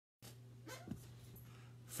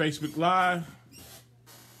Facebook Live,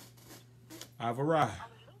 I've arrived.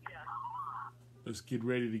 Let's get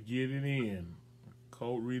ready to get it in.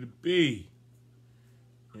 Code Reader B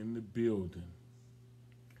in the building.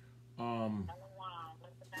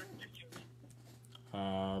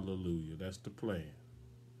 Hallelujah. That's the plan.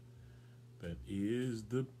 That is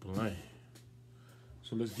the plan.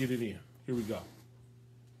 So let's get it in. Here we go.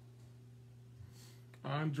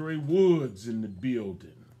 Andre Woods in the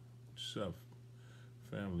building. What's up,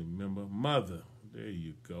 family member? Mother. There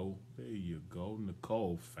you go. There you go.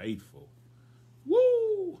 Nicole Faithful.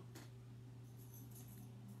 Woo!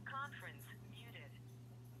 Conference muted.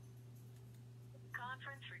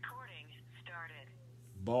 Conference recording started.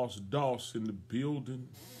 Boss Doss in the building.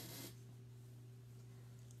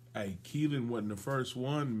 Hey, Keelan wasn't the first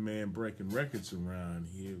one, man, breaking records around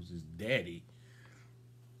here. It was his daddy.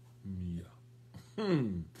 Yeah. It's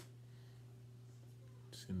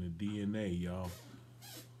in the DNA, y'all.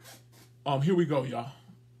 Here we go, y'all.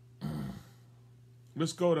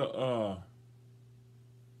 Let's go to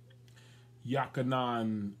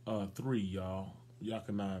Yakanan 3, y'all.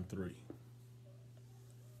 Yakanan 3.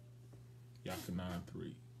 Yakanan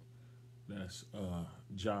 3. That's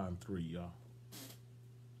John 3, y'all.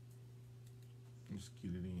 Let's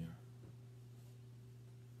get it in.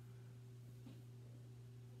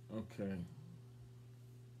 Okay.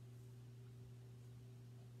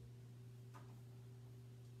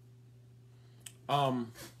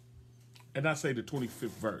 And I say the 25th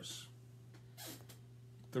verse.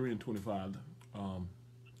 3 and 25.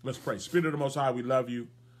 Let's pray. Spirit of the Most High, we love you.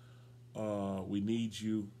 We need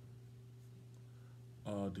you.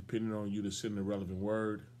 Depending on you to send the relevant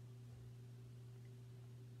word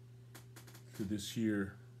to this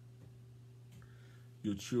here,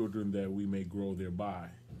 your children, that we may grow thereby.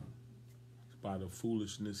 It's by the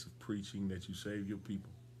foolishness of preaching that you save your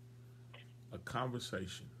people. A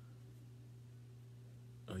conversation,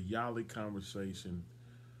 a Yali conversation,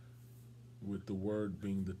 with the word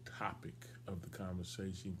being the topic of the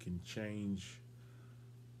conversation, can change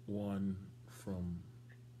one from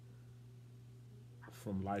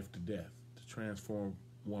life to death, to transform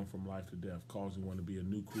one from life to death, causing one to be a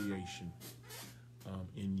new creation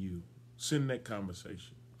in you. Send that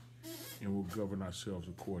conversation, and we'll govern ourselves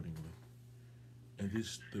accordingly. And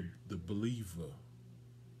this, the believer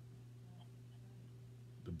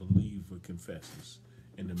confesses.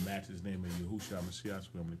 In the matchless name of Yahudah Messiah,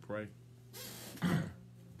 we only pray.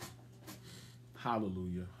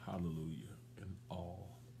 Hallelujah, hallelujah, and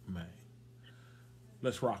amen.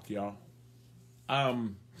 Let's rock, y'all.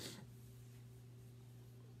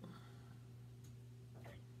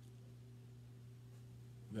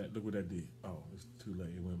 Look what that did. Oh, it's too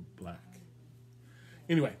late. It went black.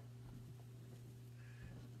 Anyway,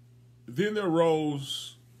 then there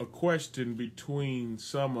arose a question between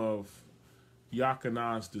some of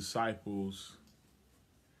Yakanan's disciples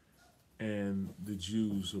and the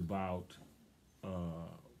Jews about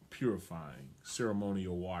purifying,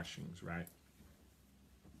 ceremonial washings, right?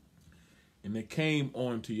 And they came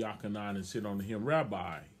on to Yakanan and said unto him,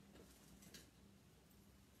 Rabbi,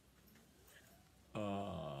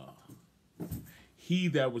 he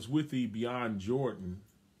that was with thee beyond Jordan,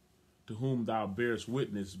 to whom thou bearest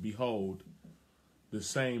witness, behold, the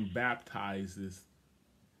same baptizeth,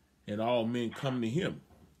 and all men come to him.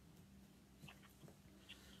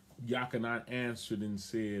 Yakanan answered and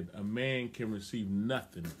said, a man can receive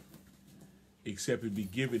nothing except it be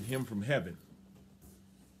given him from heaven.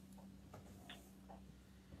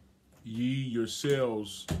 Ye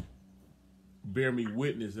yourselves bear me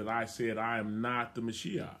witness that I said I am not the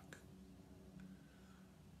Mashiach,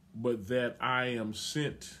 but that I am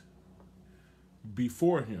sent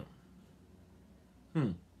before him.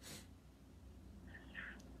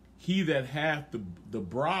 He that hath the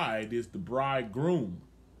bride is the bridegroom,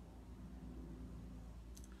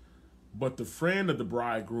 but the friend of the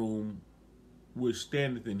bridegroom, which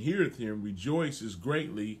standeth and heareth him, rejoices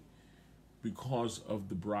greatly because of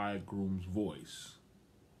the bridegroom's voice.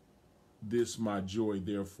 This my joy,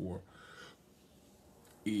 therefore,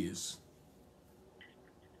 is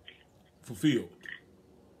fulfilled.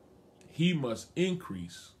 He must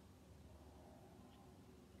increase,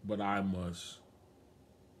 but I must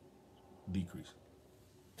decrease.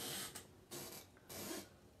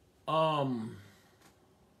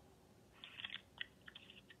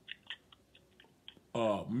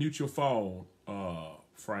 Mute your phone,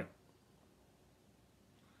 Frank.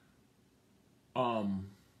 I'm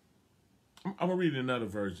gonna read another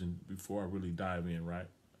version before I really dive in, right?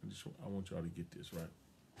 I want y'all to get this right.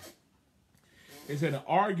 It said an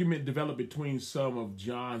argument developed between some of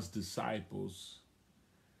John's disciples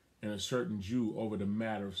and a certain Jew over the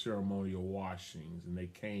matter of ceremonial washings. And they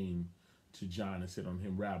came to John and said unto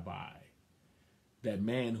him, Rabbi, that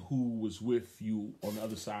man who was with you on the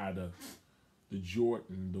other side of the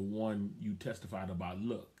Jordan, the one you testified about,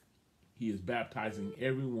 look, he is baptizing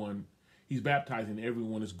everyone. He's baptizing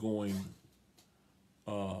everyone is going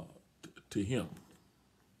to him.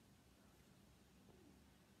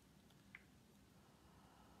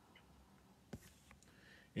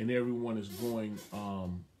 And everyone is going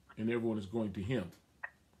to him.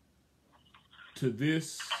 To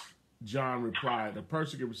this, John replied, a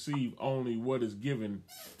person can receive only what is given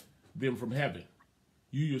them from heaven.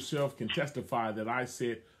 You yourself can testify that I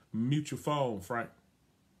said, mute your phone, Frank.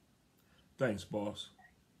 Thanks, boss.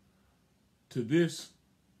 To this,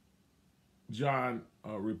 John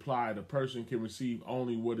replied, a person can receive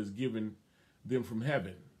only what is given them from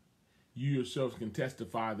heaven. You yourselves can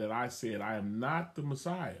testify that I said, I am not the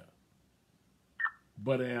Messiah,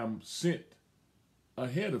 but am sent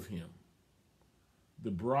ahead of him.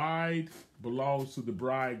 The bride belongs to the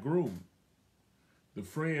bridegroom. The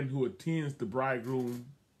friend who attends the bridegroom,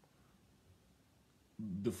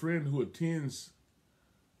 the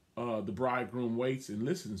bridegroom waits and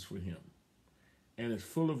listens for him, and is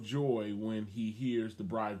full of joy when he hears the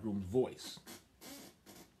bridegroom's voice.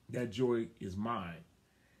 That joy is mine,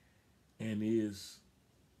 and it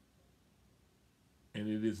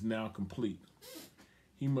is now complete.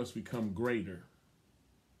 He must become greater,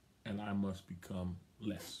 and I must become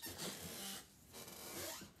less.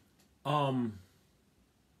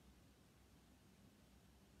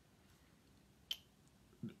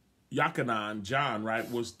 Yachanan, John, right,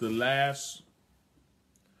 was the last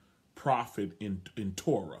prophet in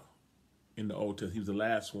Torah in the Old Testament. He was the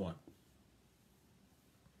last one.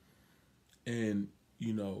 And,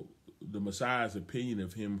 you know, the Messiah's opinion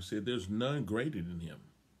of him said there's none greater than him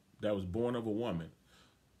that was born of a woman.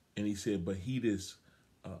 And he said, but he that's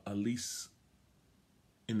at least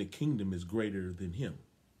in the kingdom is greater than him.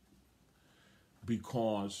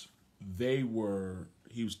 Because he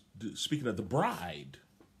was speaking of the bride,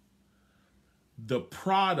 the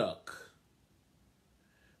product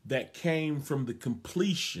that came from the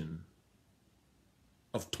completion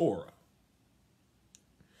of Torah.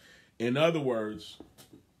 In other words,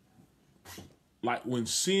 like when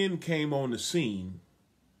sin came on the scene,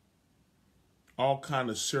 all kind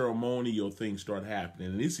of ceremonial things start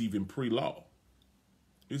happening. And it's even pre-law.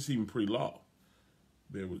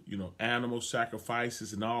 There were, animal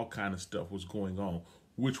sacrifices and all kind of stuff was going on,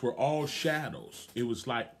 which were all shadows. It was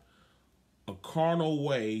like a carnal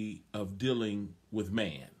way of dealing with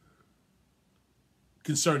man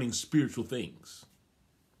concerning spiritual things.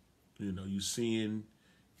 You sin,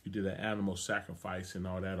 you did an animal sacrifice and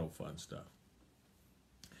all that old fun stuff.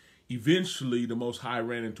 Eventually, the Most High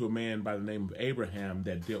ran into a man by the name of Abraham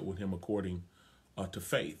that dealt with him according to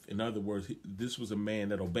faith. In other words, this was a man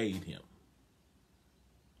that obeyed him.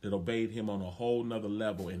 That obeyed him on a whole nother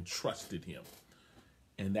level and trusted him.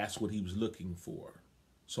 And that's what he was looking for.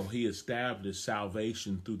 So he established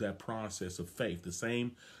salvation through that process of faith, the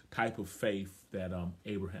same type of faith that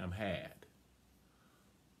Abraham had.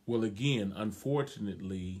 Well, again,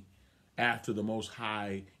 unfortunately, after the Most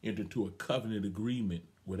High entered into a covenant agreement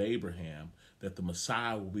with Abraham that the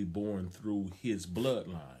Messiah will be born through his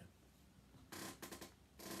bloodline,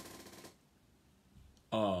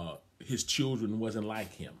 his children wasn't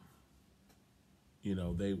like him.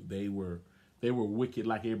 They were wicked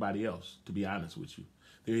like everybody else, to be honest with you.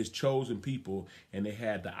 They're his chosen people, and they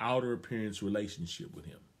had the outer appearance relationship with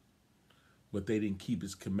him, but they didn't keep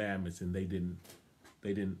his commandments, and they didn't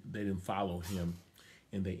follow him,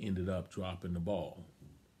 and they ended up dropping the ball.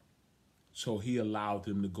 So he allowed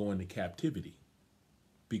them to go into captivity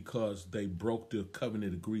because they broke the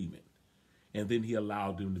covenant agreement, and then he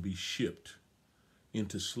allowed them to be shipped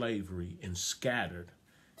into slavery and scattered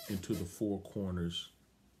into the four corners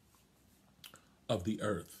of the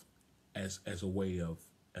earth as a way of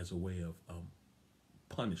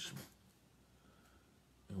punishment.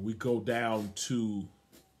 And we go down to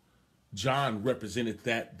John represented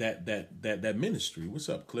that ministry. What's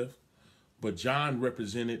up, Cliff? But Yachanan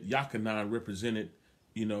represented,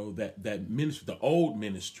 that ministry, the old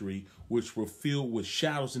ministry, which were filled with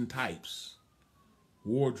shadows and types,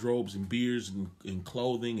 wardrobes and beards and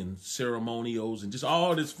clothing and ceremonials and just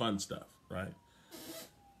all this fun stuff, right?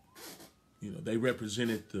 They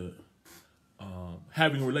represented the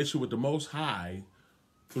having a relationship with the Most High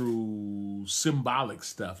through symbolic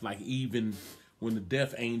stuff, like even when the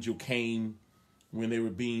death angel came, when they were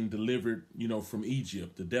being delivered, from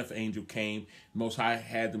Egypt, the death angel came. Most High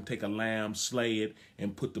had them take a lamb, slay it,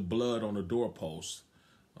 and put the blood on the doorpost,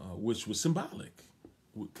 which was symbolic.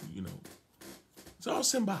 You know, it's all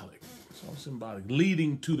symbolic. It's all symbolic,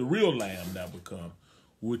 leading to the real lamb that would come,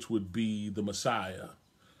 which would be the Messiah.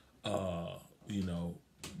 You know,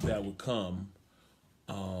 that would come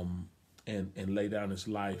and lay down his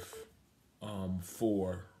life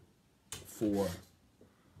for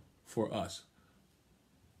us.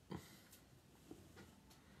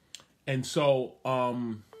 And so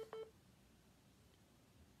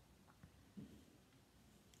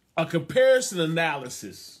a comparison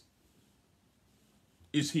analysis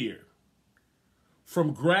is here.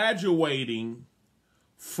 From graduating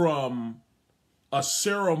from a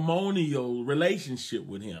ceremonial relationship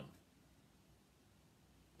with him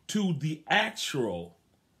to the actual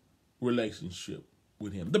relationship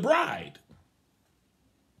with him, the bride.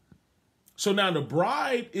 So now the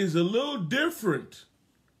bride is a little different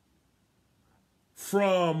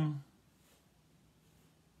from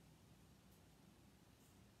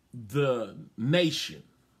the nation.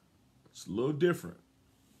 It's a little different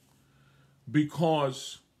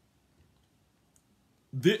because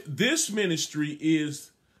this ministry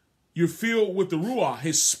is, you're filled with the Ruach.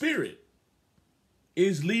 His spirit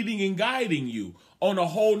is leading and guiding you on a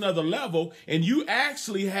whole nother level. And you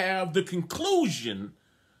actually have the conclusion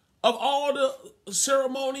of all the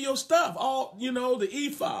ceremonial stuff, all, you know, the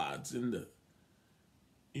ephods and the,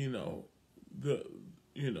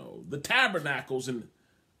 the tabernacles and,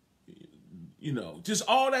 just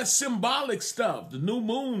all that symbolic stuff, the new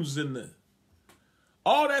moons and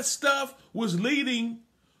all that stuff was leading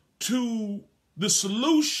to the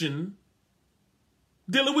solution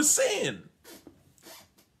dealing with sin.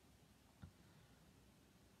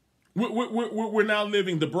 We're now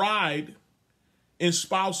living, the bride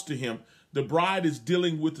espoused to him. The bride is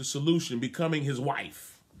dealing with the solution, becoming his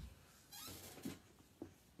wife,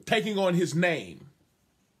 taking on his name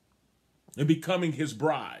and becoming his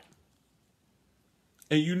bride.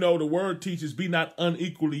 And the word teaches, be not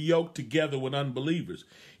unequally yoked together with unbelievers.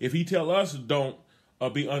 If he tell us don't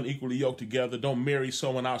be unequally yoked together, don't marry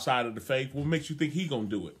someone outside of the faith, what makes you think he gonna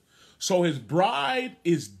do it? So his bride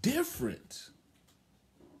is different.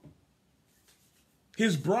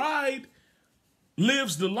 His bride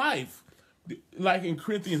lives the life, like in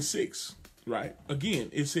Corinthians 6, right? Again,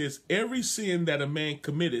 it says, every sin that a man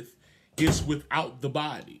committeth is without the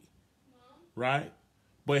body, right?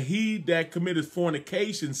 But he that committeth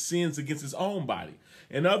fornication sins against his own body.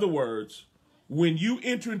 In other words, when you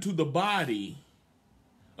enter into the body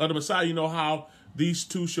of the Messiah, you know how these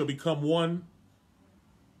two shall become one,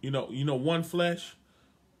 one flesh.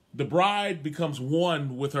 The bride becomes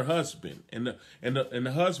one with her husband, and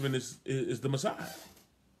the husband is the Messiah,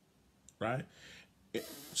 right?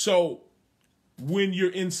 So when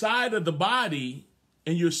you're inside of the body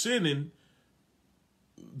and you're sinning,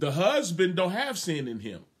 the husband don't have sin in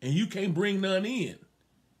him, and you can't bring none in.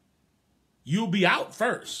 You'll be out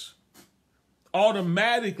first.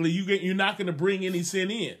 Automatically, you're not going to bring any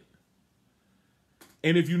sin in.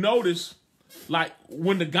 And if you notice, like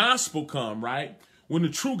when the gospel come, right? When the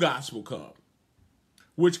true gospel come,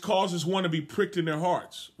 which causes one to be pricked in their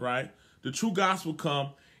hearts, right? The true gospel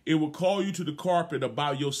come, it will call you to the carpet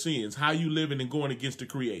about your sins, how you living and going against the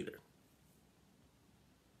Creator.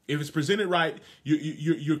 If it's presented right,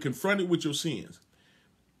 you're confronted with your sins.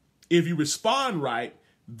 If you respond right,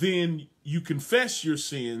 then you confess your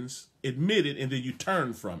sins, admit it, and then you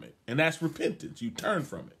turn from it. And that's repentance. You turn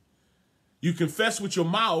from it. You confess with your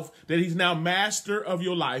mouth that he's now master of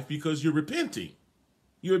your life because you're repenting.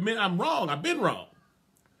 You admit, I'm wrong. I've been wrong.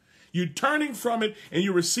 You're turning from it and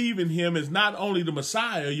you're receiving him as not only the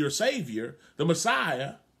Messiah, your Savior, the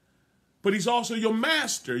Messiah, but he's also your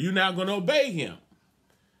master. You're now going to obey him.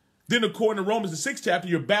 Then according to Romans, the 6th chapter,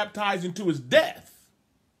 you're baptized into his death.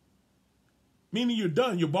 Meaning you're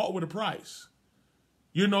done. You're bought with a price.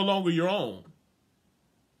 You're no longer your own.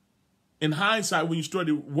 In hindsight, when you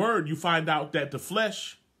study the word, you find out that the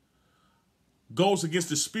flesh goes against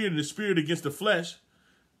the spirit and the spirit against the flesh.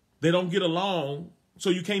 They don't get along, so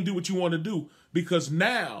you can't do what you want to do because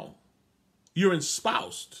now you're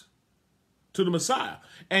espoused to the Messiah.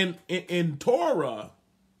 And in Torah,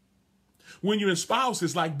 when you're espoused,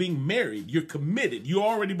 it's like being married. You're committed. You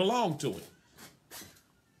already belong to him.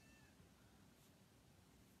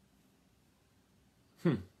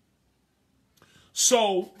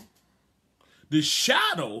 So the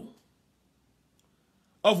shadow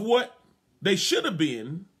of what they should have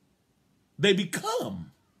been, they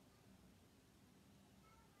become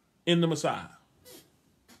in the Messiah.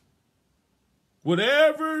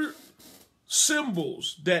 Whatever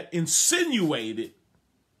symbols that insinuated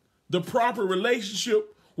the proper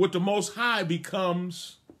relationship with the Most High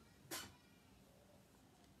becomes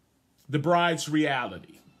the bride's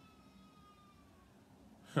reality.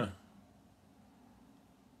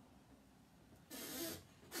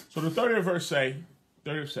 So the 30th verse say,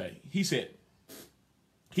 he said,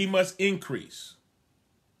 he must increase.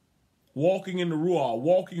 Walking in the Ruah,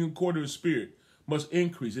 walking according to the Spirit must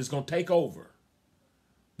increase. It's going to take over.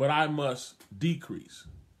 But I must decrease.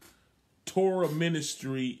 Torah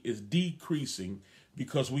ministry is decreasing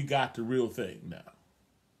because we got the real thing now.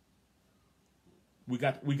 We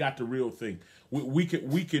got the real thing. We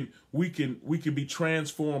can be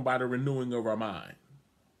transformed by the renewing of our mind.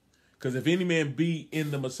 Because if any man be in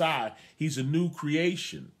the Messiah, he's a new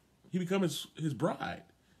creation. He becomes his bride.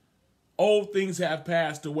 Old things have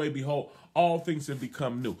passed away. Behold, all things have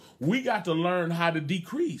become new. We got to learn how to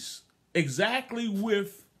decrease exactly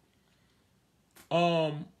with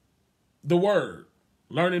the word.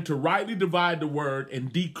 Learning to rightly divide the word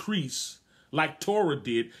and decrease like Torah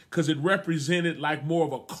did, because it represented like more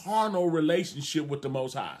of a carnal relationship with the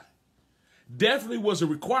Most High. Definitely was a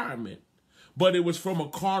requirement, but it was from a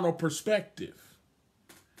carnal perspective.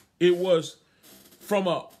 It was from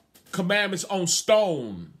a commandments on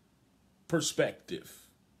stone perspective.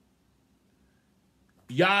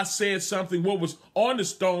 Yah said something, what was on the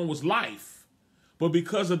stone was life, but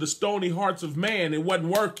because of the stony hearts of man, it wasn't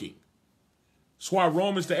working. That's why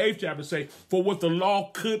Romans, the 8th chapter, say, for what the law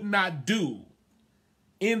could not do,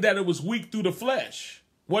 in that it was weak through the flesh.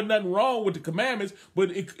 Wasn't nothing wrong with the commandments, but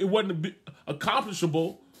it wasn't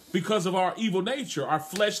accomplishable because of our evil nature, our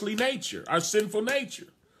fleshly nature, our sinful nature.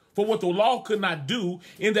 For what the law could not do,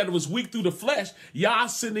 in that it was weak through the flesh, Yah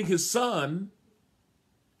sending his son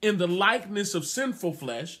in the likeness of sinful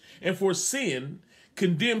flesh, and for sin,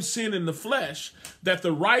 condemned sin in the flesh, that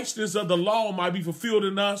the righteousness of the law might be fulfilled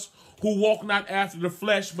in us, who walk not after the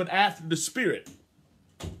flesh, but after the Spirit.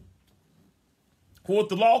 For what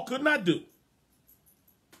the law could not do,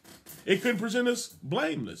 it couldn't present us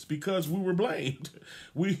blameless because we were blamed.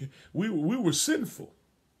 We were sinful.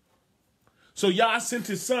 So Yah sent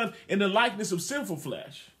his son in the likeness of sinful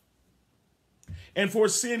flesh. And for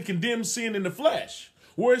sin, condemned sin in the flesh.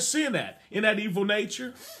 Where is sin at? In that evil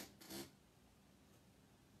nature?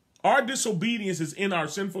 Our disobedience is in our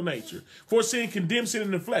sinful nature. For sin, condemned sin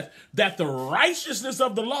in the flesh. That the righteousness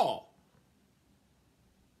of the law,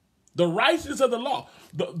 the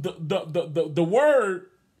word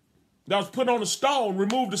that was put on a stone,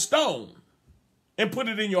 remove the stone and put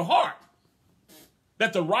it in your heart.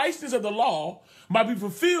 That the righteousness of the law might be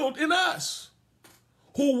fulfilled in us,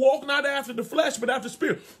 who walk not after the flesh, but after the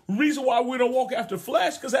Spirit. Reason why we don't walk after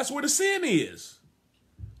flesh, because that's where the sin is.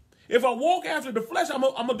 If I walk after the flesh, I'm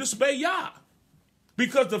going to disobey Yah.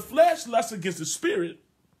 Because the flesh lusts against the Spirit,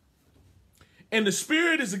 and the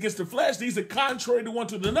Spirit is against the flesh. These are contrary to one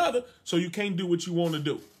to another, so you can't do what you want to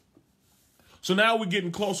do. So now we're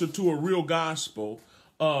getting closer to a real gospel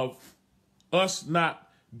of us not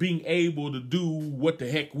being able to do what the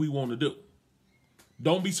heck we want to do.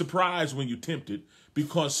 Don't be surprised when you're tempted,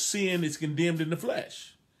 because sin is condemned in the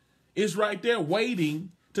flesh. It's right there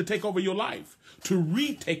waiting to take over your life, to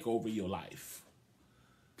retake over your life.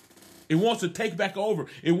 It wants to take back over.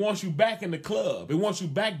 It wants you back in the club. It wants you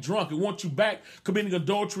back drunk. It wants you back committing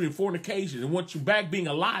adultery and fornication. It wants you back being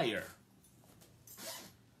a liar,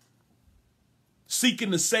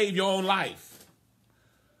 seeking to save your own life.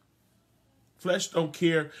 Flesh don't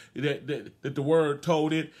care that the word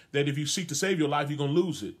told it that if you seek to save your life, you're going to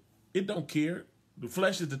lose it. It don't care. The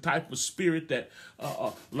flesh is the type of spirit that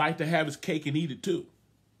like to have his cake and eat it too.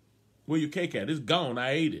 Where your cake at? It's gone.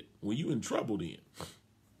 I ate it. Well, you in trouble then.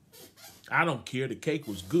 I don't care. The cake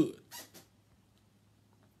was good.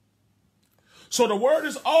 So the word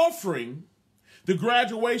is offering the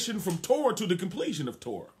graduation from Torah to the completion of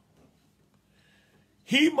Torah.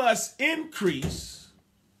 He must increase.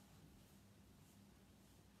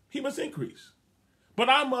 He must increase. But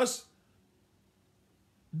I must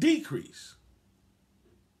decrease.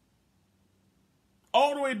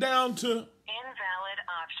 All the way down to Invalid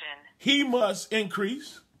option. he must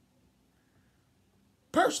increase.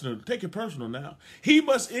 Personal. Take it personal now. He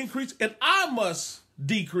must increase and I must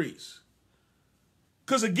decrease.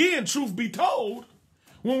 Because again, truth be told,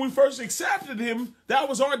 when we first accepted him, that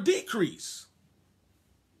was our decrease.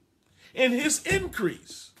 And his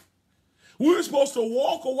increase. We were supposed to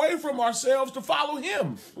walk away from ourselves to follow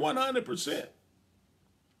him 100%.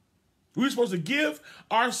 We were supposed to give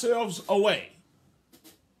ourselves away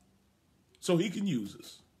so he can use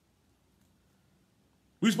us.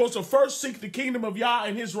 We're supposed to first seek the kingdom of Yah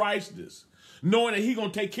and his righteousness, knowing that he's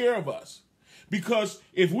going to take care of us. Because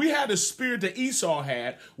if we had the spirit that Esau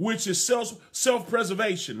had, which is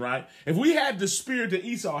self-preservation, right? If we had the spirit that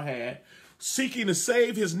Esau had, seeking to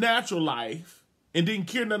save his natural life and didn't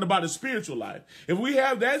care nothing about his spiritual life. If we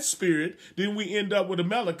have that spirit, then we end up with a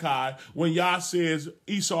Malachi when Yah says,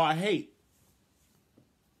 Esau I hate,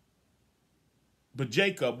 but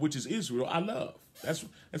Jacob, which is Israel, I love. That's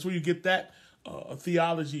where you get that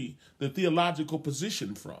theology, the theological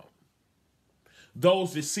position from.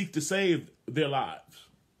 Those that seek to save their lives.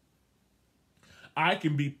 I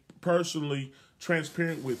can be personally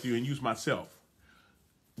transparent with you and use myself.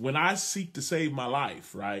 When I seek to save my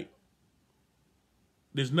life, right,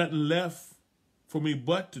 there's nothing left for me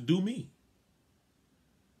but to do me.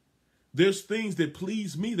 There's things that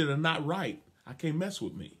please me that are not right. I can't mess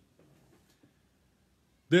with me.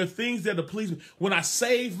 There are things that are pleasing me. When I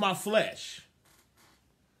save my flesh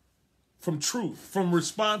from truth, from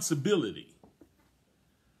responsibility,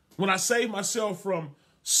 when I save myself from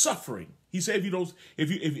suffering, he said,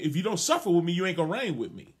 if you don't suffer with me, you ain't gonna reign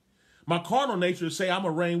with me. My carnal nature say I'm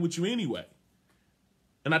gonna reign with you anyway.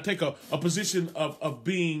 And I take a position of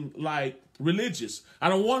being like religious. I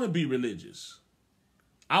don't want to be religious.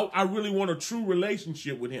 I really want a true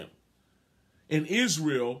relationship with him. In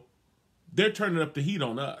Israel, they're turning up the heat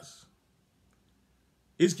on us.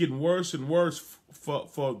 It's getting worse and worse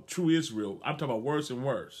for true Israel. I'm talking about worse and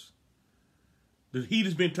worse. The heat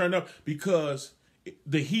has been turned up because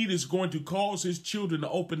the heat is going to cause his children to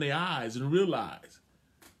open their eyes and realize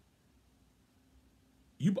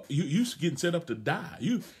you getting set up to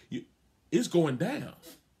die. It's going down.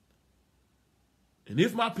 And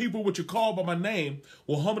if my people, which are called by my name,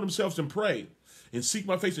 will humble themselves and pray and seek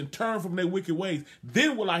my face and turn from their wicked ways,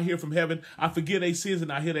 then will I hear from heaven, I forgive their sins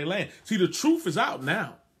and I heal their land. See, the truth is out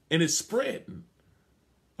now and it's spreading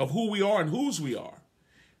of who we are and whose we are.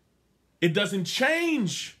 It doesn't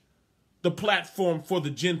change the platform for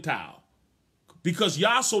the Gentile because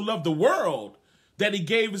Yah so loved the world that he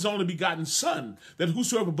gave his only begotten son, that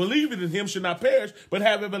whosoever believeth in him should not perish, but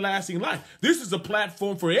have everlasting life. This is a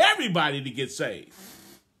platform for everybody to get saved.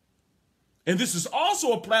 And this is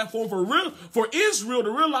also a platform for Israel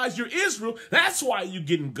to realize you're Israel. That's why you're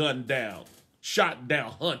getting gunned down, shot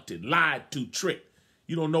down, hunted, lied to, tricked.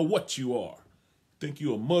 You don't know what you are. You think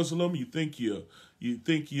you're a Muslim. You think you're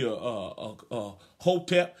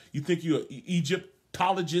Hotep. You think you're an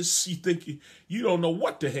Egyptologist. You don't know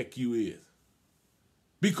what the heck you is.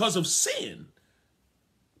 Because of sin.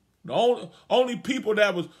 The only people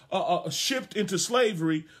that was shipped into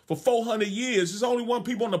slavery for 400 years, there's only one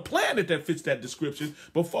people on the planet that fits that description.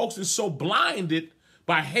 But folks is so blinded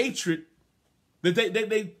by hatred that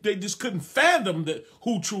they just couldn't fathom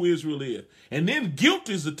who true Israel is. And then guilt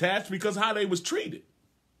is attached because of how they was treated.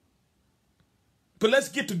 But let's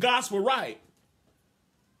get the gospel right.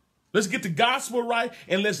 Let's get the gospel right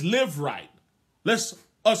and let's live right. Let's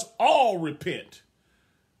us all repent.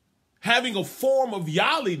 Having a form of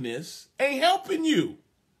yahliness ain't helping you.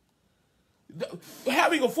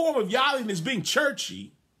 Having a form of yahliness, being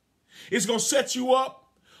churchy, is going to set you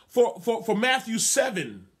up for Matthew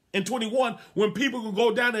 7:21, when people can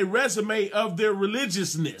go down a resume of their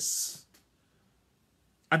religiousness.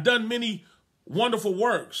 I've done many wonderful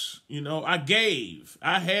works. You know, I gave,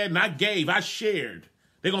 I had, and I gave, I shared.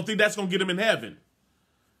 They're going to think that's going to get them in heaven.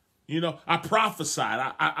 You know, I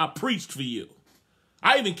prophesied, I preached for you.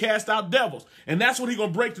 I even cast out devils. And that's when he's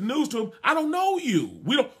going to break the news to him. I don't know you.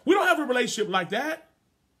 We don't have a relationship like that.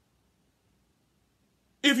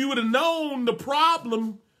 If you would have known the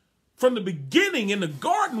problem from the beginning in the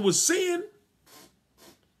garden was sin,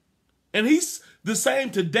 and he's the same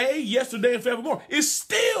today, yesterday, and forevermore, it's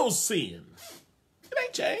still sin. It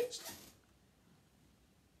ain't changed.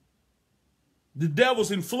 The devil's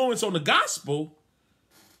influence on the gospel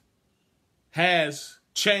has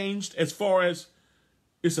changed as far as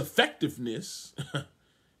its effectiveness.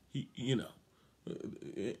 In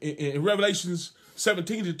Revelations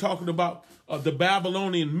 17, they're talking about the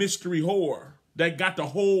Babylonian mystery whore that got the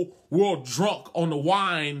whole world drunk on the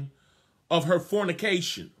wine of her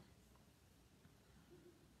fornication.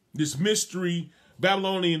 This mystery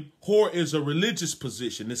Babylonian whore is a religious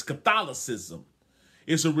position. It's Catholicism.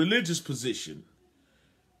 It's a religious position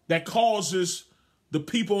that causes the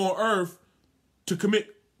people on earth to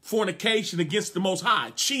commit fornication against the Most High,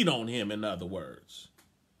 cheat on him, in other words.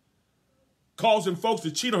 Causing folks to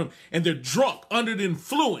cheat on him, and they're drunk, under the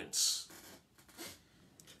influence.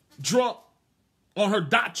 Drunk on her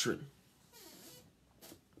doctrine.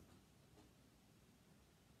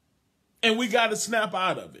 And we got to snap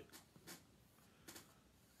out of it.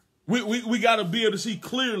 We got to be able to see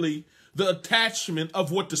clearly the attachment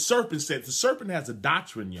of what the serpent said. The serpent has a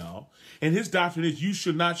doctrine, y'all, and his doctrine is you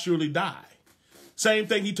should not surely die. Same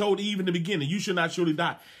thing he told Eve in the beginning. You should not surely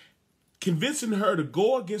die. convincing her to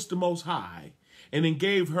go against the Most High, and then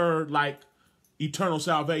gave her like eternal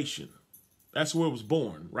salvation. That's where it was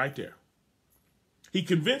born, right there. He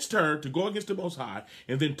convinced her to go against the Most High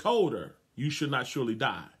and then told her, you should not surely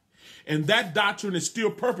die. And that doctrine is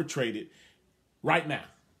still perpetrated right now.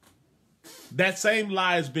 That same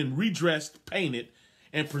lie has been redressed, painted,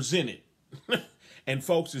 and presented. And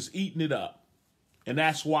folks is eating it up. And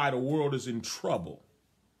that's why the world is in trouble.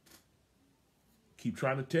 Keep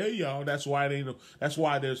trying to tell y'all that's why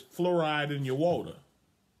there's fluoride in your water.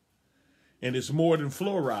 And it's more than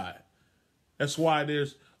fluoride. That's why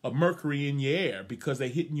there's a mercury in your air, because they're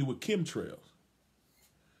hitting you with chemtrails.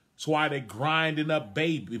 That's why they're grinding up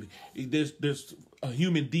baby. There's a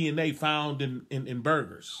human DNA found in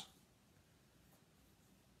burgers.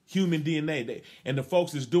 Human DNA. And the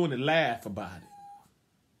folks that's doing it laugh about it.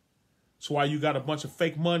 That's why you got a bunch of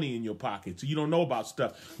fake money in your pockets. You don't know about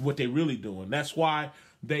stuff, what they're really doing. That's why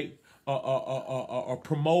they are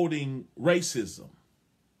promoting racism.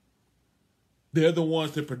 They're the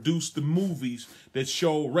ones that produce the movies that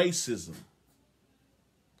show racism.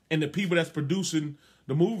 And the people that's producing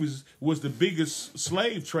the movies was the biggest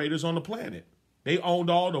slave traders on the planet. They owned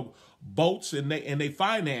all the boats and they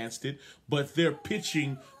financed it, but they're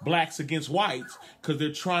pitching blacks against whites because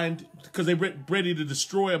they're ready to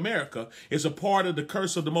destroy America. It's a part of the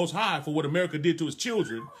curse of the Most High for what America did to his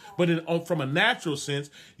children. But from a natural sense,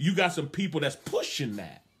 you got some people that's pushing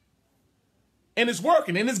that. And it's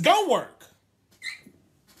working, and it's gonna work.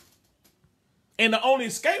 And the only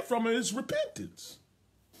escape from it is repentance.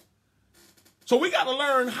 So we got to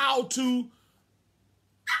learn how to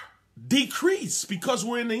decrease, because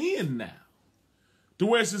we're in the end now. The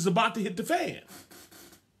West is about to hit the fan.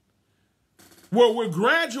 Where we're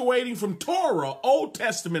graduating from Torah, Old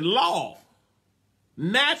Testament law,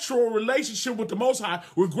 natural relationship with the Most High.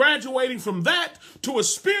 We're graduating from that to a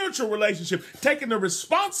spiritual relationship, taking the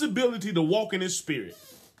responsibility to walk in his spirit.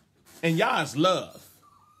 And Yah is love.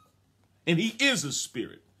 And he is a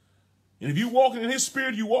spirit. And if you're walking in his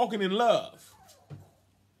spirit, you're walking in love.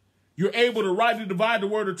 You're able to rightly divide the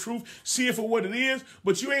word of truth, see it for what it is,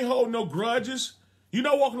 but you ain't holding no grudges. You're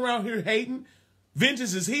not walking around here hating.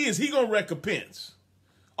 Vengeance is his. He going to recompense.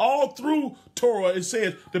 All through Torah, it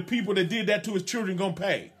says the people that did that to his children going to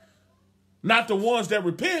pay. Not the ones that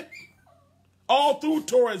repent. All through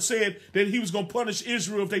Torah, it said that he was going to punish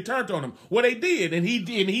Israel if they turned on him. Well, they did, and he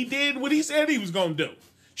did what he said he was going to do.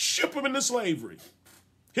 Ship them into slavery.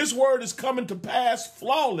 His word is coming to pass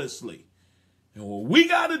flawlessly. And what we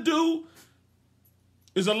got to do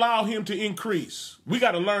is allow him to increase. We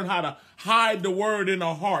got to learn how to hide the word in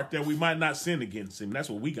our heart that we might not sin against him. That's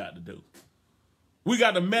what we got to do. We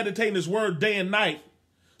got to meditate in his word day and night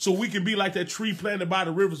so we can be like that tree planted by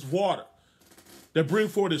the rivers of water that bring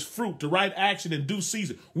forth his fruit, the right action in due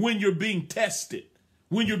season. When you're being tested,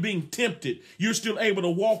 when you're being tempted, you're still able to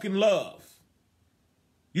walk in love.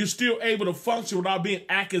 You're still able to function without being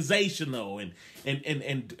accusational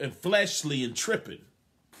and fleshly and tripping.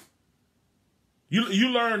 You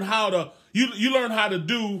learn how to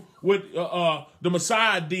do what the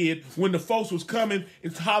Messiah did when the folks was coming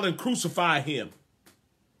and hollering, crucify him.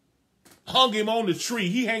 Hung him on the tree.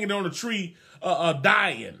 He hanging on the tree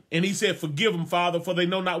dying. And he said, forgive them, Father, for they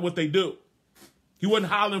know not what they do. He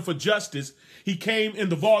wasn't hollering for justice. He came in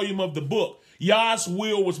the volume of the book. Yah's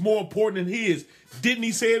will was more important than his. Didn't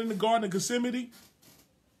he say it in the Garden of Gethsemane?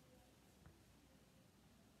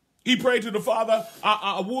 He prayed to the Father,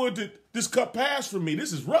 I would that this cup pass from me.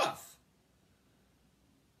 This is rough.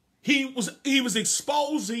 He was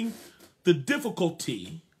exposing the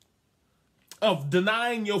difficulty of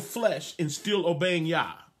denying your flesh and still obeying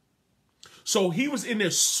Yah. So he was in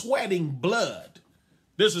there sweating blood.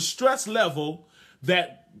 There's a stress level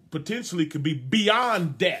that potentially could be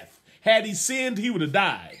beyond death. Had he sinned, he would have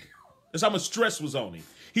died. That's how much stress was on him.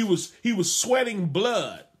 He was sweating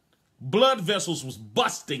blood. Blood vessels was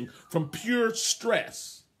busting from pure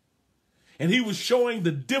stress. And he was showing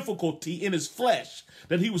the difficulty in his flesh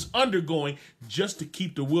that he was undergoing just to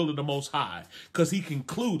keep the will of the Most High. Because he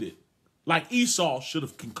concluded, like Esau should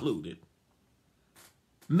have concluded,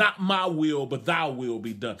 not my will, but thy will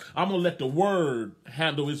be done. I'm going to let the word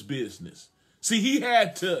handle his business. See, he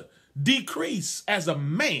had to decrease as a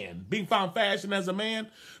man, being found fashioned as a man.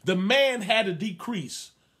 The man had to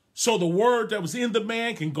decrease so the word that was in the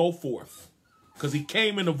man can go forth, because he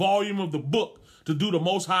came in the volume of the book to do the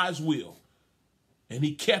Most High's will, and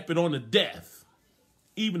he kept it on the death,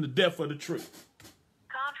 even the death of the tree.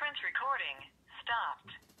 Conference recording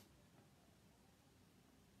stopped.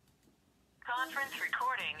 Conference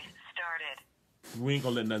recording started. We ain't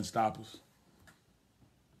gonna let nothing stop us.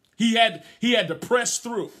 He had to press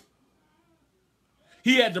through.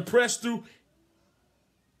 He had to press through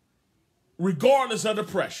regardless of the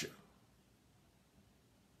pressure,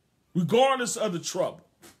 regardless of the trouble,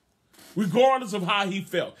 regardless of how he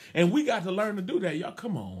felt. And we got to learn to do that, y'all.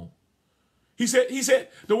 Come on. He said,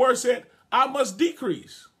 the word said, I must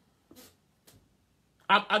decrease.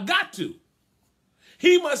 I got to.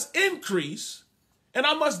 He must increase and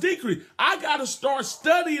I must decrease. I got to start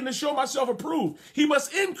studying to show myself approved. He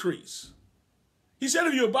must increase. He said,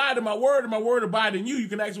 if you abide in my word and my word abide in you, you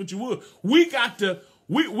can ask what you would. We got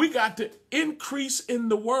to increase in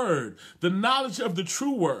the word, the knowledge of the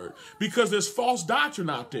true word, because there's false doctrine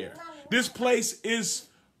out there. This place is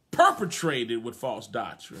perpetrated with false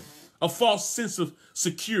doctrine, a false sense of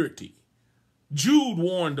security. Jude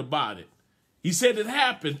warned about it. He said it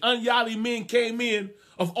happened. Ungodly men came in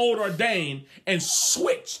of old ordained and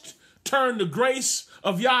switched, turned the grace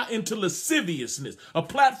of Yah into lasciviousness, a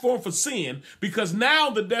platform for sin, because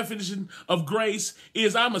now the definition of grace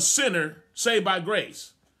is I'm a sinner saved by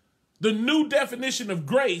grace. The new definition of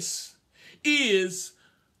grace is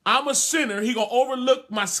I'm a sinner. He gonna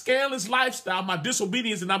overlook my scandalous lifestyle, my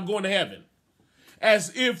disobedience, and I'm going to heaven.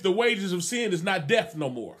 As if the wages of sin is not death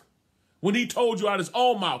no more. When he told you out his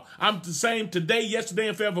own mouth, I'm the same today, yesterday,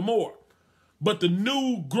 and forevermore. But the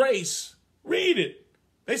new grace, read it.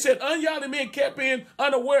 They said ungodly men kept in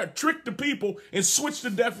unaware, tricked the people, and switched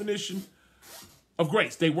the definition of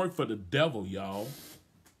grace. They work for the devil, y'all.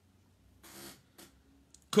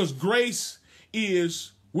 Because grace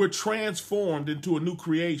is we're transformed into a new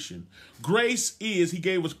creation. Grace is he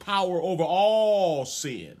gave us power over all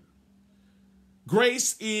sin.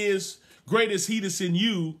 Grace is greater is he that's in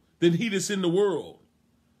you than he that's in the world.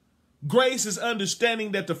 Grace is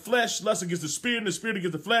understanding that the flesh lusts against the spirit and the spirit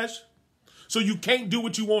against the flesh. So you can't do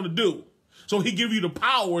what you want to do. So he give you the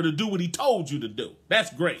power to do what he told you to do.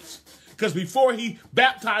 That's grace. Because before he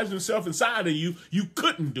baptized himself inside of you, you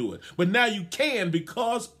couldn't do it. But now you can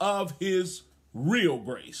because of his real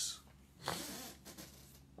grace.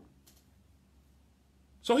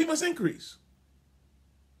 So he must increase.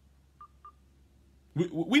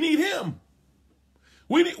 We need him.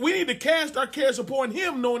 We need to cast our cares upon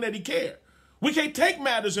him, knowing that he cares. We can't take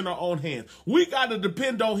matters in our own hands. We got to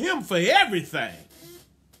depend on him for everything.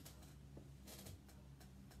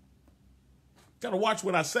 Got to watch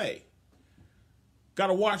what I say. Got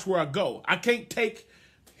to watch where I go. I can't take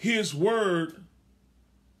his word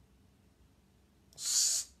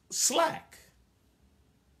slack.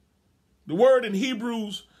 The word in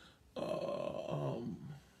Hebrews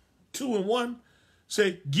 2:1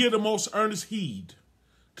 say, give the most earnest heed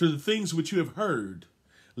to the things which you have heard,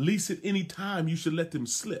 lest at any time you should let them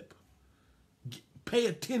slip. Pay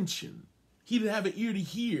attention. He didn't have an ear to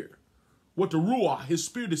hear what the Ruach, his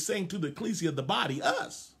spirit, is saying to the ecclesia, the body,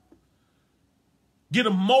 us. Get a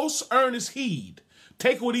most earnest heed.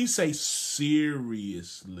 Take what he say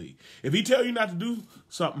seriously. If he tell you not to do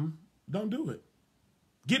something, don't do it.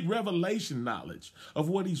 Get revelation knowledge of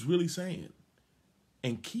what he's really saying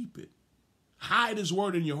and keep it. Hide his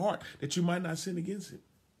word in your heart that you might not sin against it.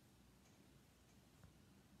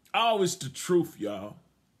 Oh, it's the truth, y'all.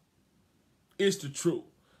 It's the truth.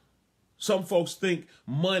 Some folks think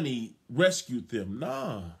money rescued them.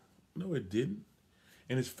 Nah, no, it didn't.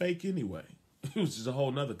 And it's fake anyway. It was just a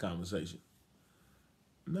whole nother conversation.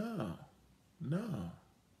 No.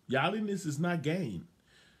 Godliness is not gain.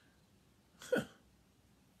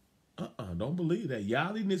 Don't believe that.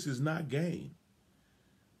 Godliness is not gain.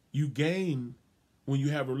 You gain when you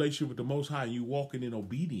have a relationship with the Most High and you walking in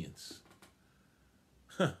obedience.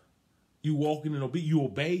 You walking in obedience. You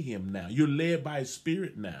obey him now. You're led by his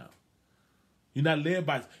spirit now. You're not led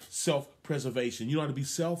by self-preservation. You know how to be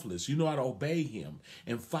selfless. You know how to obey him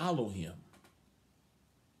and follow him.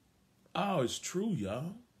 Oh, it's true,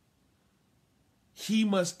 y'all. He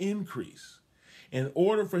must increase. In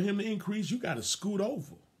order for him to increase, you got to scoot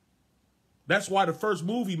over. That's why the first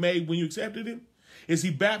move he made when you accepted him is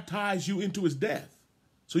he baptized you into his death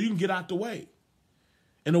so you can get out the way.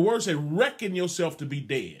 And the word said, reckon yourself to be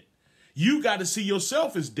dead. You got to see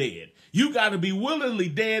yourself as dead. You got to be willingly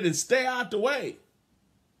dead and stay out the way.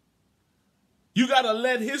 You got to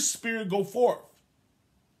let his spirit go forth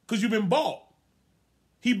because you've been bought.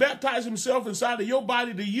 He baptized himself inside of your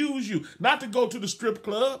body to use you, not to go to the strip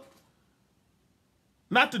club,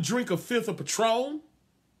 not to drink a fifth of Patron,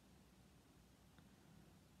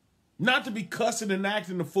 not to be cussing and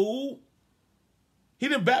acting a fool. He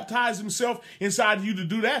didn't baptize himself inside of you to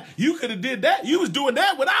do that. You could have did that. You was doing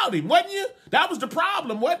that without him, wasn't you? That was the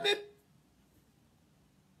problem, wasn't it?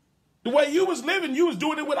 The way you was living, you was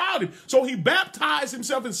doing it without him. So he baptized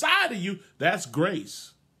himself inside of you. That's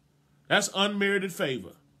grace. That's unmerited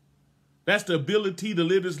favor. That's the ability to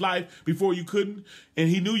live his life before you couldn't. And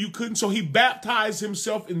he knew you couldn't. So he baptized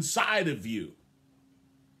himself inside of you.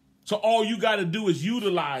 So all you got to do is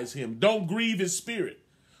utilize him. Don't grieve his spirit.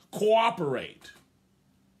 Cooperate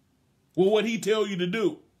with what he tell you to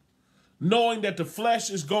do. Knowing that the flesh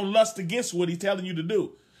is going to lust against what he's telling you to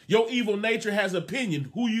do. Your evil nature has opinion.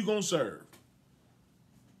 Who you going to serve?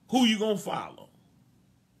 Who you going to follow?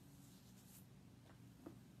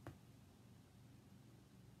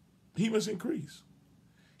 He must increase.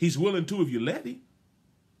 He's willing to if you let him.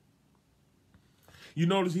 You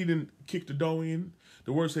notice he didn't kick the door in.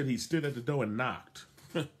 The word said he stood at the door and knocked.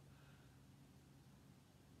 And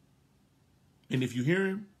if you hear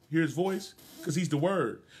him, hear his voice, because he's the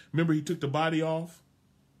word. Remember, he took the body off.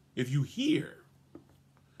 If you hear,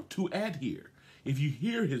 to adhere, if you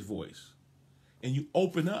hear his voice and you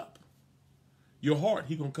open up your heart,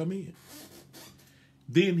 he's going to come in.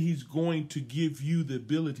 Then he's going to give you the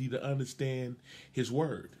ability to understand his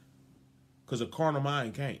word, because a carnal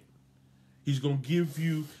mind can't. He's going to give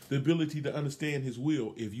you the ability to understand his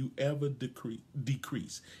will if you ever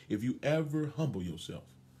decrease, if you ever humble yourself.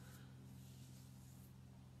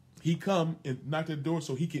 He come and knock at the door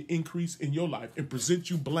so he can increase in your life and present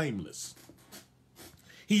you blameless.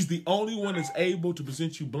 He's the only one that's able to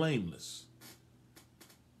present you blameless.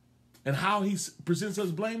 And how he presents us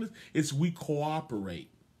blameless is we cooperate.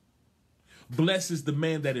 Blessed is the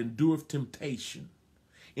man that endureth temptation.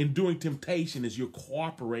 Enduring temptation is you're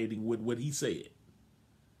cooperating with what he said.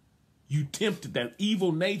 You tempted, that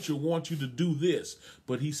evil nature wants you to do this,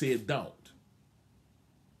 but he said don't.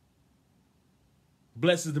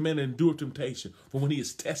 Blessed is the man that endureth temptation, for when he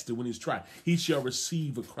is tested, when he is tried, he shall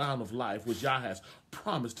receive a crown of life, which Yah has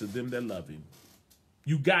promised to them that love him.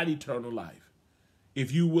 You got eternal life.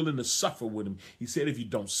 If you're willing to suffer with him. He said, if you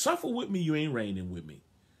don't suffer with me, you ain't reigning with me.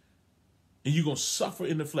 And you're going to suffer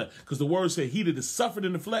in the flesh. Because the word said, he that is suffered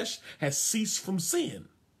in the flesh has ceased from sin.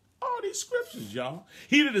 All these scriptures, y'all.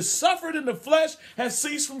 He that is suffered in the flesh has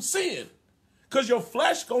ceased from sin. Because your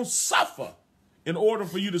flesh going to suffer in order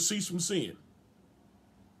for you to cease from sin.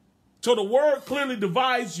 So the word clearly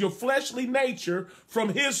divides your fleshly nature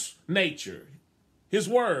from his nature. His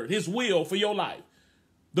word, his will for your life.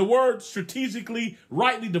 The word strategically,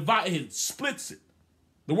 rightly divides it, splits it.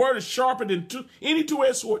 The word is sharper than any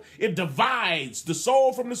two-edged sword. It divides the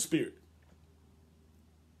soul from the spirit.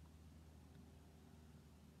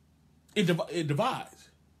 It divides.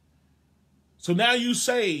 So now you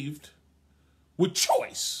saved with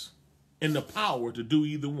choice and the power to do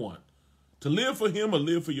either one. To live for him or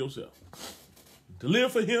live for yourself. To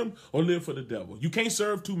live for him or live for the devil. You can't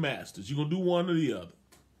serve two masters. You're going to do one or the other.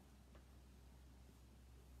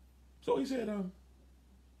 So he said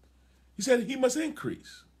he must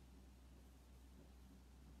increase.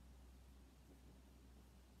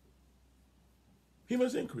 He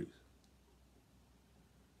must increase.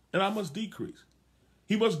 And I must decrease.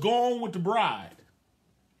 He must go on with the bride.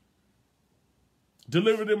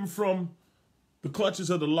 Deliver them from the clutches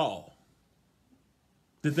of the law,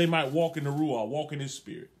 that they might walk in the Ruah, walk in his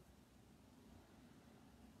spirit.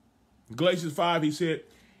 In Galatians 5, he said,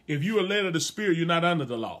 if you are led of the spirit, you're not under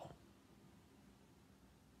the law.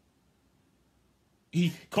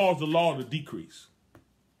 He caused the law to decrease.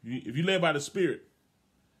 If you're led by the spirit,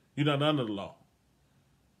 you're not under the law.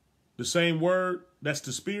 The same word, that's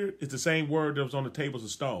the spirit, it's the same word that was on the tables of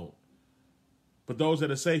stone. But those that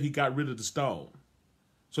are saved, he got rid of the stone.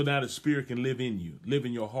 So now the spirit can live in you, live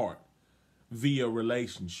in your heart via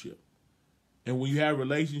relationship. And when you have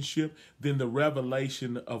relationship, then the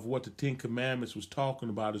revelation of what the Ten Commandments was talking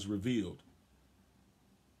about is revealed.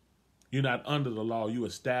 You're not under the law, you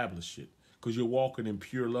establish it because you're walking in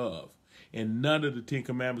pure love. And none of the Ten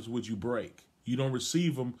Commandments would you break. You don't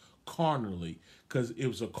receive them carnally because it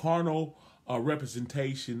was a carnal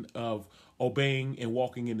representation of obeying and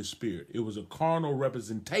walking in the spirit. It was a carnal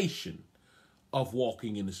representation of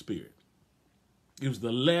walking in the spirit. It was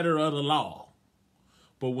the letter of the law.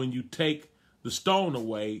 But when you take the stone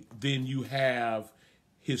away, then you have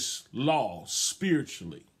his law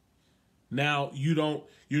spiritually. Now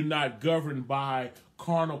you're not governed by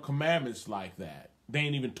carnal commandments like that. They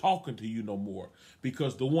ain't even talking to you no more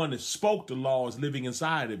because the one that spoke the law is living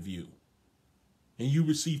inside of you. And you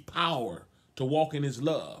receive power to walk in his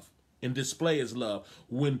love and display his love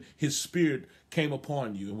when his spirit came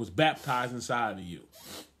upon you and was baptized inside of you.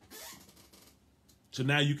 So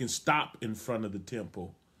now you can stop in front of the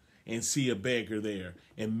temple and see a beggar there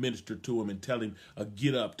and minister to him and tell him,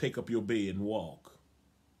 get up, take up your bed and walk.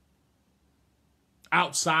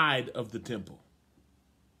 Outside of the temple.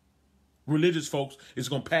 Religious folks is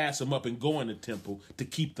going to pass them up and go in the temple to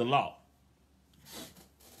keep the law.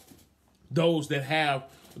 Those that have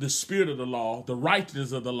the spirit of the law, the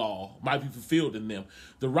righteousness of the law might be fulfilled in them.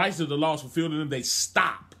 The righteousness of the law is fulfilled in them. They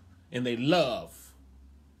stop and they love.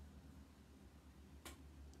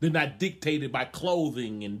 They're not dictated by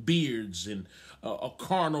clothing and beards and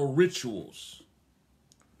carnal rituals.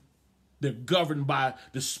 They're governed by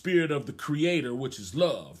the spirit of the Creator, which is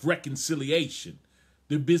love, reconciliation.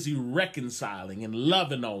 They're busy reconciling and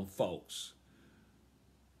loving on folks.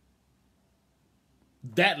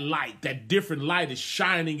 That light, that different light is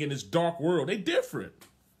shining in this dark world. They different.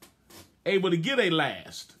 Able to get a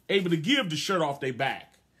last. Able to give the shirt off their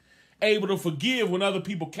back. Able to forgive when other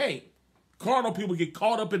people can't. Carnal people get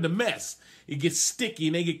caught up in the mess. It gets sticky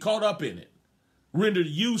and they get caught up in it. Rendered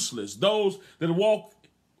useless. Those that walk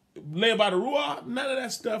led by the Ruach, none of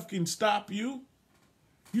that stuff can stop you.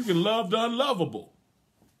 You can love the unlovable.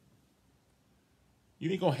 You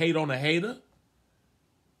ain't gonna hate on a hater.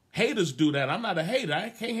 Haters do that. I'm not a hater. I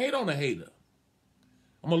can't hate on a hater.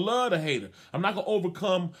 I'm gonna love the hater. I'm not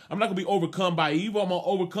gonna be overcome by evil. I'm gonna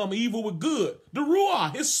overcome evil with good. The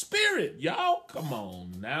Ruach, his spirit, y'all. Come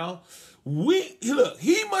on now.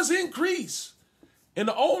 He must increase. And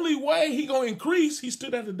the only way he gonna increase, he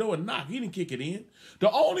stood at the door and knocked. He didn't kick it in.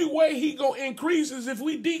 The only way he gonna increase is if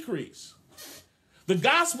we decrease. The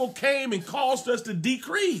gospel came and caused us to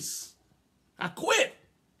decrease. I quit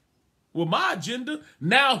with my agenda.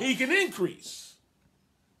 Now he can increase.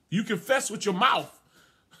 You confess with your mouth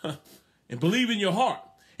and believe in your heart.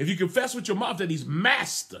 If you confess with your mouth that he's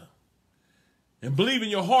master and believe in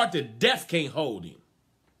your heart that death can't hold him.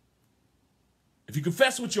 If you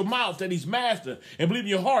confess with your mouth that he's master and believe in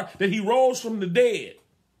your heart that he rose from the dead,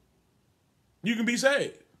 you can be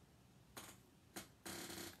saved.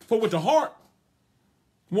 For with the heart,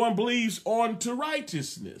 one believes on to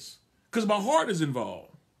righteousness because my heart is involved.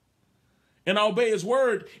 And I obey his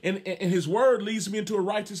word, and his word leads me into a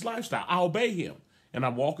righteous lifestyle. I obey him, and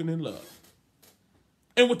I'm walking in love.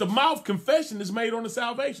 And with the mouth, confession is made on the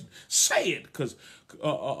salvation. Say it, because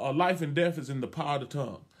life and death is in the power of the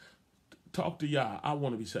tongue. Talk to Yah. I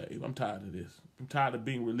want to be saved. I'm tired of this. I'm tired of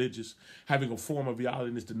being religious, having a form of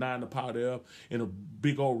godliness, denying the power thereof, in a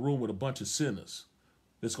big old room with a bunch of sinners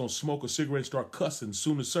that's going to smoke a cigarette and start cussing as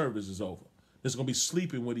soon as service is over. That's going to be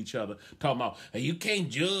sleeping with each other, talking about, hey, you can't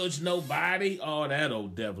judge nobody. Oh, that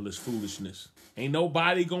old devilish foolishness. Ain't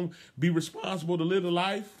nobody going to be responsible to live a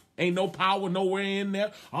life. Ain't no power nowhere in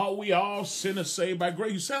there. Oh, we all sinners saved by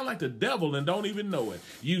grace. You sound like the devil and don't even know it.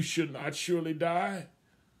 You should not surely die.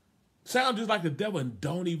 Sound just like the devil and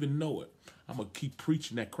don't even know it. I'm going to keep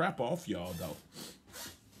preaching that crap off y'all, though.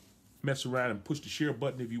 Mess around and push the share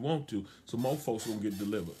button if you want to, so more folks will get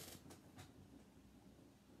delivered.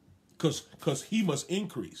 Because he must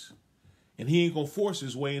increase. And he ain't going to force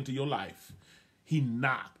his way into your life. He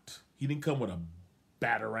knocked. He didn't come with a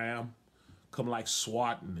batarang, come like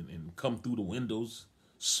SWAT and come through the windows,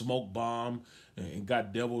 smoke bomb, and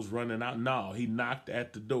got devils running out. No, he knocked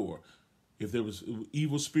at the door. If there was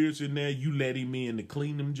evil spirits in there, you let him in to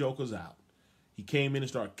clean them jokers out. He came in and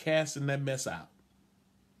started casting that mess out.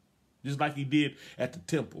 Just like he did at the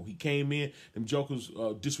temple. He came in, them jokers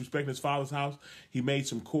disrespecting his father's house. He made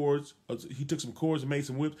some cords. He took some cords and made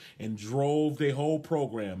some whips and drove their whole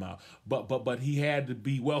program out. But he had to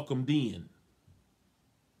be welcomed in.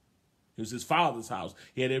 It was his father's house.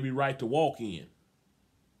 He had every right to walk in.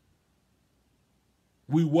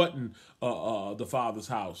 We wasn't the father's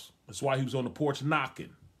house. That's why he was on the porch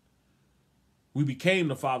knocking. We became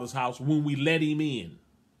the father's house when we let him in.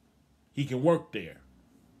 He can work there.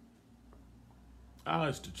 Oh,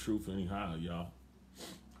 it's the truth anyhow, y'all.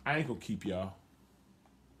 I ain't gonna keep y'all.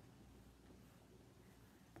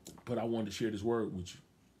 But I wanted to share this word with you.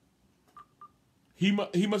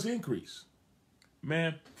 He must increase.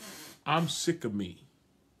 Man, I'm sick of me.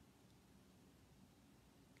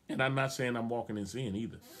 And I'm not saying I'm walking in sin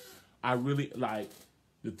either. I really, like,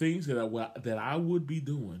 the things that I would be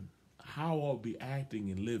doing, how I'll be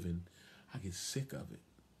acting and living, I get sick of it.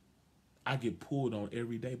 I get pulled on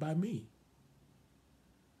every day by me.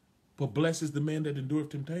 But blessed is the man that endureth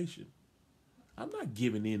temptation. I'm not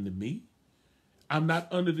giving in to me. I'm not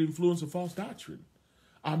under the influence of false doctrine.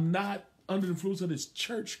 I'm not under the influence of this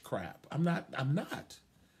church crap. I'm not.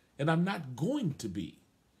 And I'm not going to be.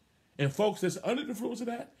 And folks that's under the influence of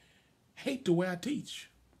that hate the way I teach.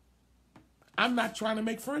 I'm not trying to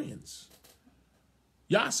make friends.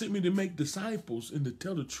 Y'all sent me to make disciples and to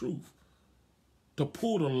tell the truth. To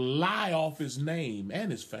pull the lie off his name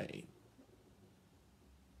and his fame.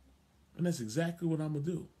 And that's exactly what I'm going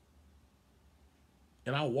to do.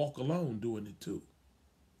 And I'll walk alone doing it too.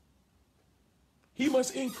 He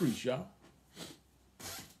must increase, y'all.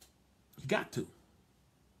 You got to.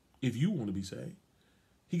 if you want to be saved.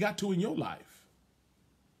 He got to in your life.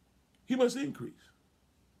 He must increase.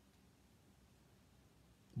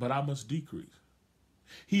 But I must decrease.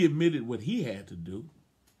 He admitted what he had to do.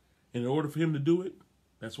 And in order for him to do it,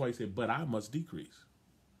 that's why he said, but I must decrease.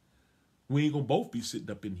 We ain't going to both be sitting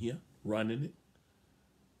up in here running it.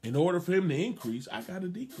 In order for him to increase, I got to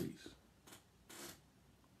decrease.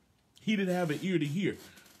 He didn't have an ear to hear.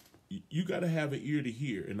 You got to have an ear to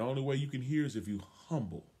hear. And the only way you can hear is if you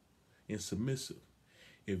humble and submissive.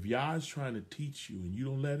 If Yah is trying to teach you and you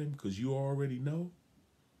don't let him because you already know,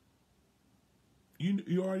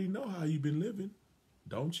 you already know how you've been living,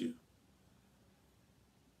 don't you?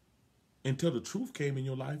 Until the truth came in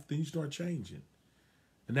your life, then you start changing.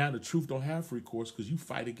 And now the truth don't have recourse because you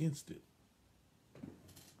fight against it.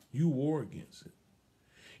 You war against it.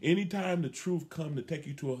 Anytime the truth come to take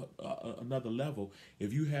you to another level,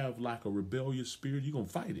 if you have like a rebellious spirit, you're going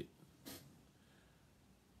to fight it.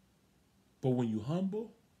 But when you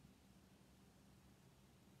humble,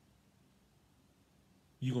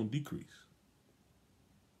 you're going to decrease.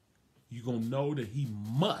 You're going to know that he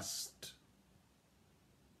must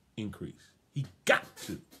increase. He got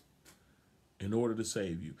to in order to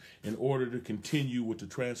save you, in order to continue with the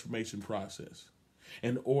transformation process,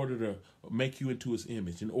 in order to make you into his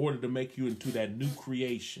image, in order to make you into that new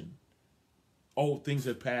creation. Old things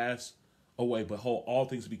have passed away, but all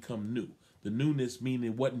things become new. The newness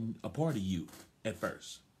meaning it wasn't a part of you at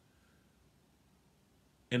first.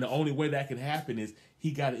 And the only way that can happen is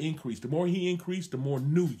he got to increase. The more he increased, the more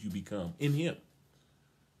new you become in him.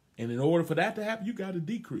 And in order for that to happen, you got to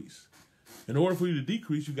decrease. In order for you to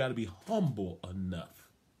decrease, you got to be humble enough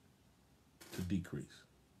to decrease.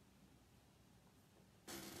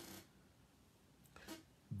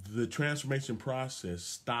 The transformation process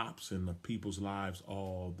stops in the people's lives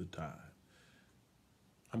all the time.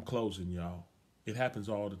 I'm closing, y'all. It happens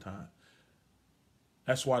all the time.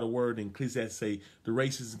 That's why the word in Ecclesiastes say, the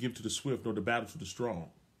race isn't given to the swift, nor the battle to the strong.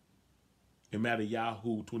 In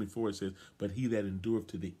Yahudah 24, it says, but he that endureth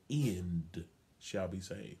to the end shall be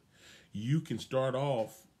saved. You can start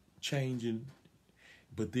off changing,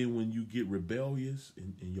 but then when you get rebellious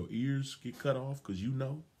and your ears get cut off because you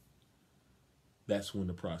know, that's when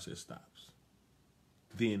the process stops.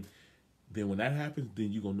 Then when that happens,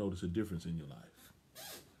 then you're going to notice a difference in your life.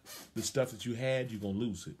 The stuff that you had, you're going to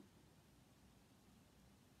lose it.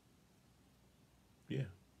 Yeah,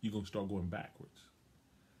 you're going to start going backwards.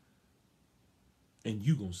 And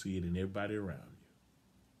you're going to see it in everybody around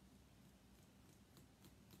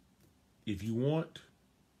you. If you want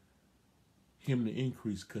him to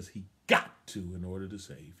increase, because he got to in order to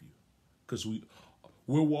save you. Because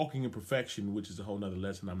we're walking in perfection, which is a whole nother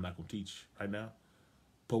lesson I'm not going to teach right now.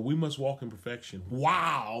 But we must walk in perfection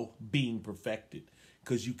while being perfected.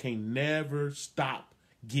 Because you can never stop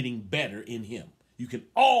getting better in him. You can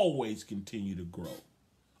always continue to grow.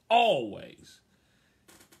 Always.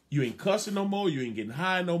 You ain't cussing no more. You ain't getting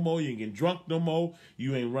high no more. You ain't getting drunk no more.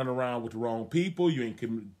 You ain't running around with the wrong people. You ain't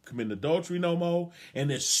committing adultery no more. And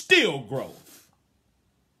there's still growth.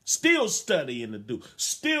 Still studying to do.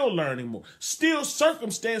 Still learning more. Still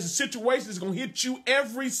circumstances, situations going to hit you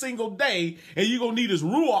every single day. And you're going to need his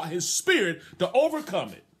ruach, his spirit, to overcome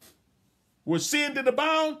it. Where sin did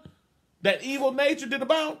abound, that evil nature did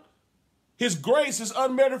abound, his grace, his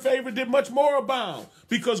unmerited favor did much more abound,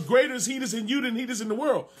 because greater is he that's in you than he that's in the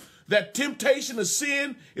world. That temptation of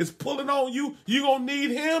sin is pulling on you. You're going to need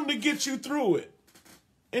him to get you through it.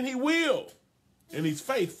 And he will. And he's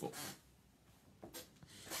faithful.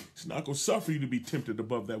 He's not going to suffer you to be tempted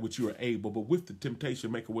above that which you are able, but with the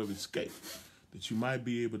temptation, make a way of escape that you might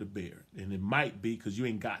be able to bear. And it might be because you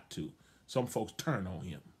ain't got to. Some folks turn on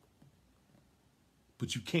him.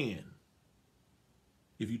 But you can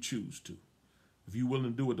if you choose to. If you're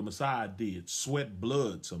willing to do what the Messiah did, sweat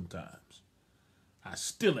blood sometimes, I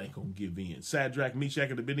still ain't going to give in. Shadrach, Meshach,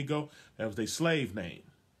 and Abednego, that was their slave name.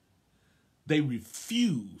 They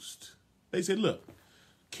refused. They said, look,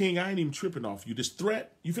 King, I ain't even tripping off you. This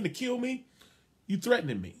threat, you finna kill me? You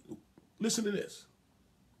threatening me. Listen to this.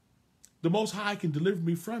 The Most High can deliver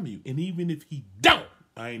me from you. And even if he don't,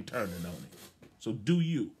 I ain't turning on him. So do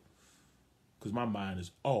you. Because my mind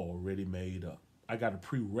is already made up. I got a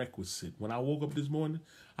prerequisite. When I woke up this morning,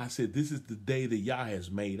 I said, this is the day that Yah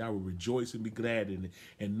has made. I will rejoice and be glad in it.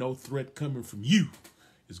 And no threat coming from you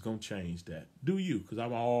is going to change that. Do you? Because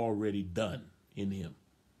I'm already done in him.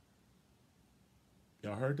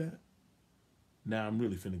 Y'all heard that? Now I'm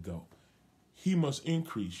really finna go. He must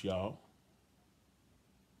increase, y'all,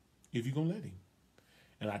 if you're going to let him.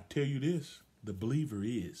 And I tell you this, the believer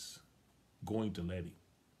is going to let him.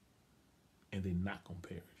 And they're not going to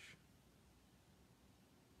perish.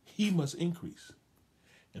 He must increase.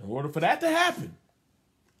 In order for that to happen,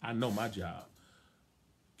 I know my job.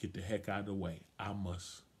 Get the heck out of the way. I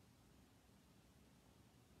must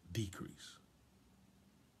decrease.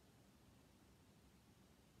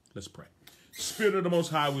 Let's pray. Spirit of the Most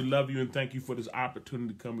High, we love you and thank you for this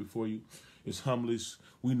opportunity to come before you as humble as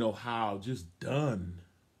we know how, just done.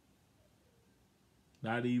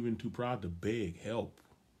 Not even too proud to beg help.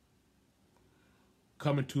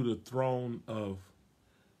 Coming to the throne of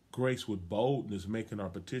grace with boldness, making our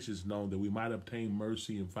petitions known that we might obtain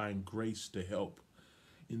mercy and find grace to help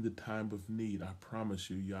in the time of need. I promise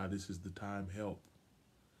you, Yah, this is the time. Help.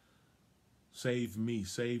 Save me,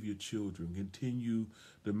 save your children. Continue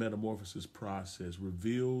the metamorphosis process.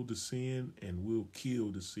 Reveal the sin and will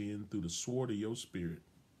kill the sin through the sword of your spirit,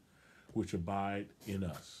 which abide in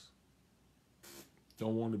us.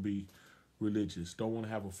 Don't want to be religious. Don't want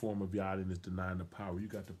to have a form of godliness denying the power. You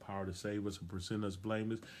got the power to save us and present us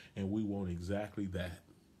blameless, and we want exactly that.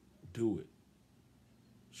 Do it.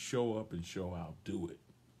 Show up and show out. Do it.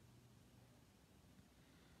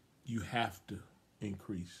 You have to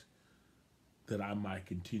increase that I might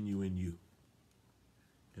continue in you.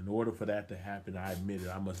 In order for that to happen, I admit it,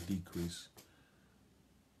 I must decrease.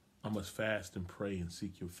 I must fast and pray and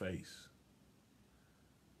seek your face.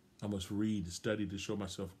 I must read and study to show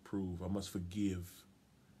myself approved. I must forgive,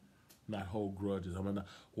 not hold grudges. I'm not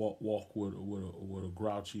walk with a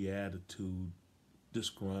grouchy attitude,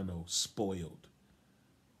 disgruntled, spoiled.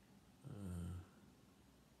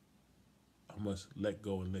 I must let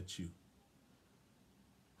go and let you.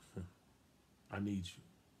 I need you.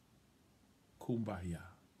 Kumbaya.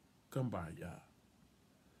 Kumbaya.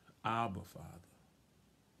 Abba, Father.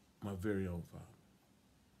 My very own Father.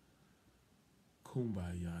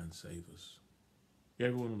 Kumbaya and save us.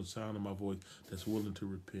 Everyone on the sound of my voice that's willing to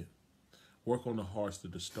repent. Work on the hearts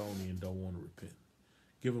that are stony and don't want to repent.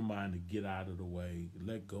 Give a mind to get out of the way.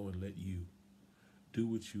 Let go and let you do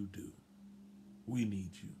what you do. We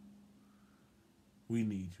need you. We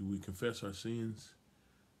need you. We confess our sins.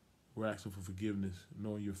 We're asking for forgiveness,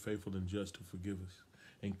 knowing you're faithful and just to forgive us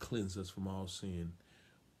and cleanse us from all sin.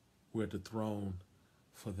 We're at the throne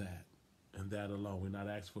for that and that alone. We're not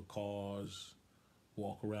asking for cause,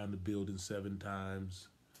 walk around the building 7 times.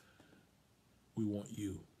 We want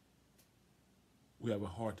you. We have a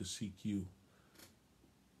heart to seek you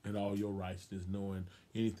and all your righteousness, knowing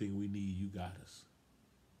anything we need, you got us.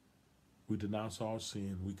 We denounce our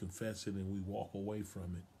sin, we confess it, and we walk away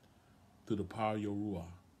from it through the power of your Ruach.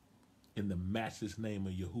 In the matchless name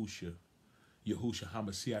of Yahudah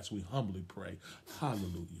HaMashiach, we humbly pray.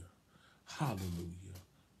 Hallelujah. Hallelujah.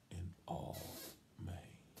 And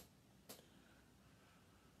amen.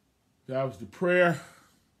 That was the prayer.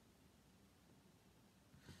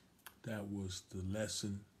 That was the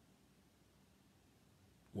lesson.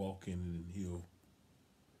 Walk in it and he'll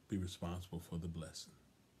be responsible for the blessing.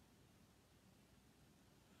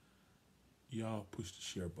 Y'all push the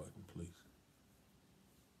share button, please.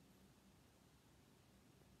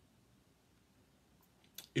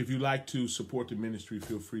 If you like to support the ministry,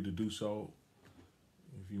 feel free to do so.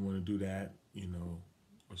 If you want to do that,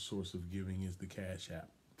 a source of giving is the Cash App.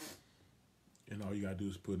 And all you got to do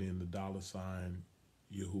is put in the $Yahudah,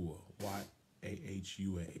 YAHUA.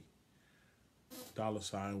 $YAHUA.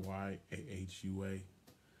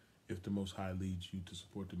 If the Most High leads you to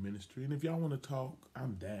support the ministry. And if y'all want to talk,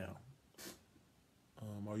 I'm down.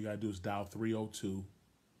 All you got to do is dial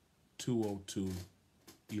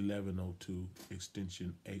 302-202-1102,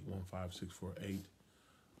 extension 815648.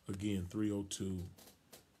 Again,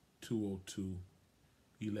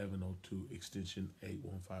 302-202-1102, extension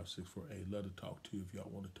 815648. Love to talk to you if y'all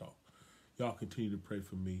want to talk. Y'all continue to pray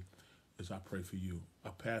for me as I pray for you.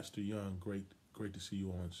 Pastor Young, great to see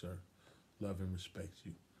you on, sir. Love and respect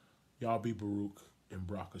you. Y'all be Baruch and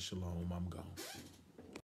Braka Shalom. I'm gone.